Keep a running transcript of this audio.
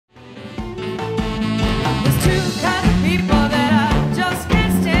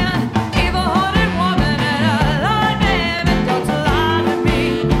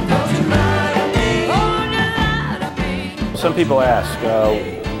Some people ask,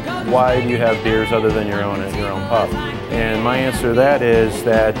 why do you have beers other than your own at your own pub? And my answer to that is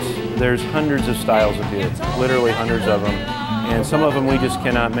that there's hundreds of styles of beer, literally hundreds of them. And some of them we just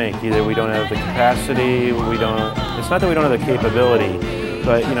cannot make. Either we don't have the capacity, it's not that we don't have the capability,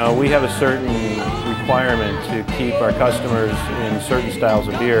 but we have a certain requirement to keep our customers in certain styles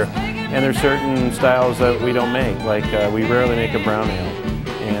of beer. And there's certain styles that we don't make, like we rarely make a brown ale.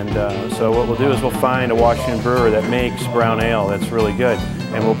 And so what we'll do is we'll find a Washington brewer that makes brown ale that's really good,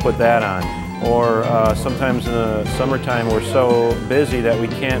 and we'll put that on. Or sometimes in the summertime we're so busy that we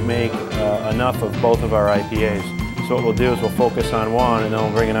can't make enough of both of our IPAs. So what we'll do is we'll focus on one, and then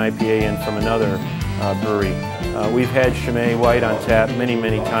we'll bring an IPA in from another brewery. We've had Chimay White on tap many,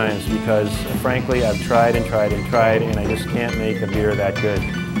 many times because, frankly, I've tried and tried and tried, and I just can't make a beer that good.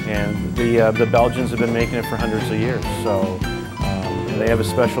 And the Belgians have been making it for hundreds of years. So they have a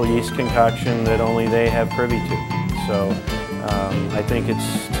special yeast concoction that only they have privy to. So I think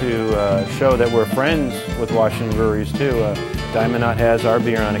it's to show that we're friends with Washington breweries too. Diamond Knot has our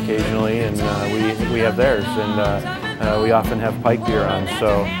beer on occasionally, and we have theirs, and we often have Pike beer on.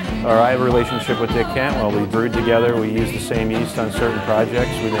 So, I have a relationship with Dick Cantwell. We brewed together. We use the same yeast on certain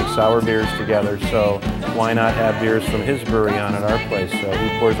projects. We make sour beers together. So why not have beers from his brewery on at our place?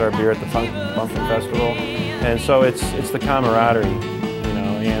 He pours our beer at the Pumpkin Festival, and so it's the camaraderie,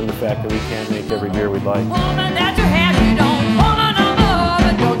 and the fact that we can't make every beer we'd like.